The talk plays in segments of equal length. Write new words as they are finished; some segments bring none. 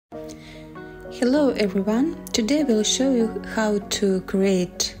Hello everyone, today we'll show you how to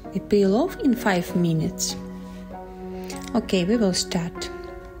create a peel-off in 5 minutes. Okay, we will start.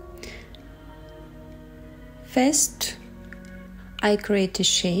 First, I create a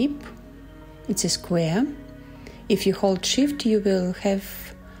shape. It's a square. If you hold Shift, you will have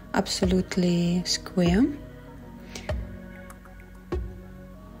absolutely square.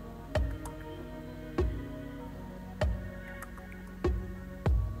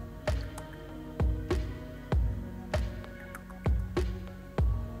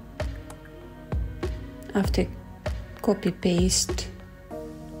 After copy paste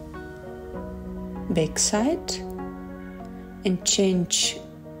back side and change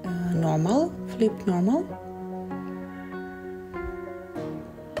normal, flip normal,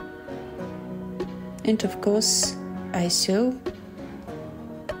 and of course I sew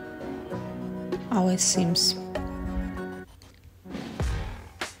our seams.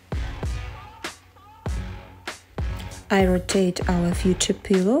 I rotate our future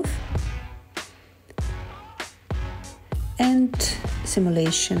peel-off and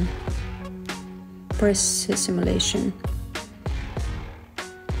simulation. Press simulation.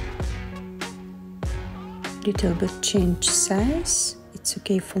 Little bit change size, it's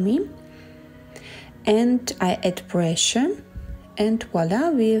okay for me. And I add pressure, and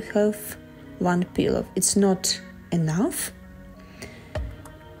voila, we have one peel-off. It's not enough.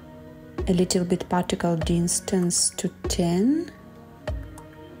 A little bit particle distance to 10.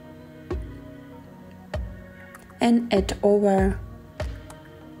 And add over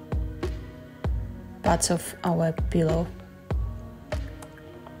parts of our pillow.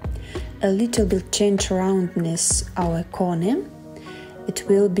 A little bit change roundness our corner. It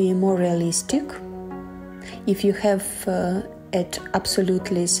will be more realistic. If you have at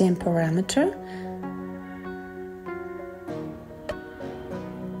absolutely same parameter,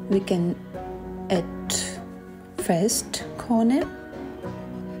 we can add first corner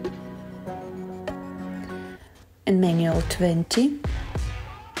and manual 20,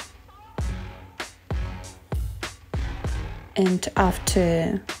 and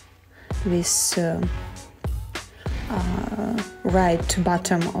after this right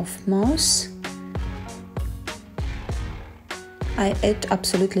bottom of mouse, I add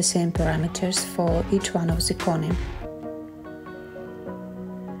absolutely same parameters for each one of the corner.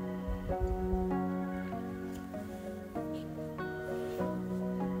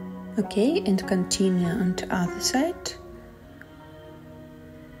 Okay, and continue on the other side.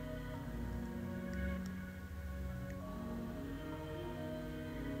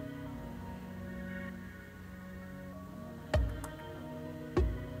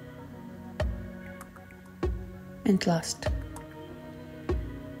 And last.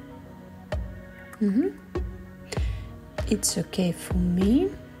 It's okay for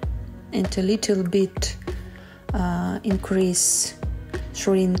me. And a little bit increase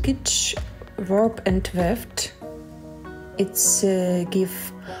shrinkage, warp and weft. It's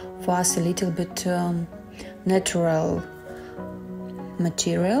give for us a little bit natural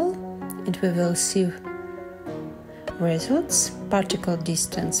material, and we will see results. Particle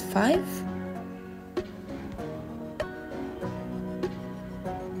distance 5.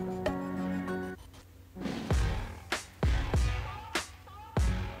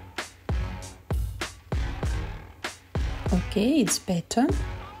 Okay, it's better.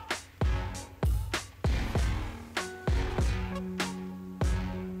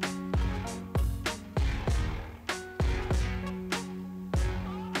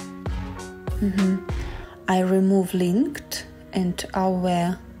 I remove linked and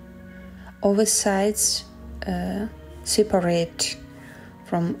our oversides separate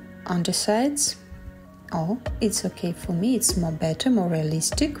from undersides. Oh, it's okay for me. It's more better, more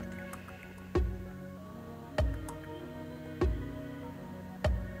realistic.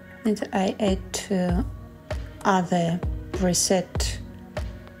 And I add other preset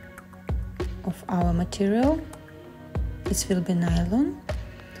of our material. It will be nylon.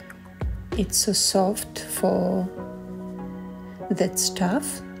 It's so soft for that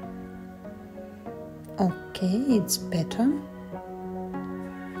stuff. Okay, it's better.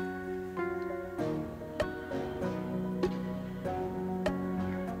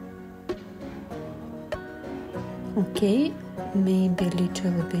 Okay, maybe a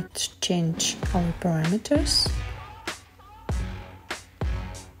little bit change our parameters.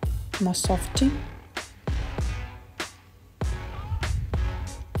 More softy.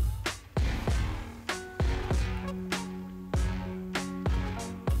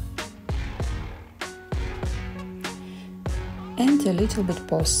 And a little bit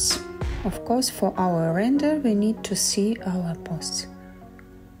posts. Of course, for our render we need to see our posts.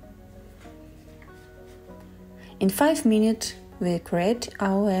 In 5 minutes we create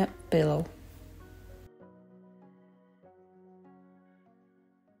our pillow.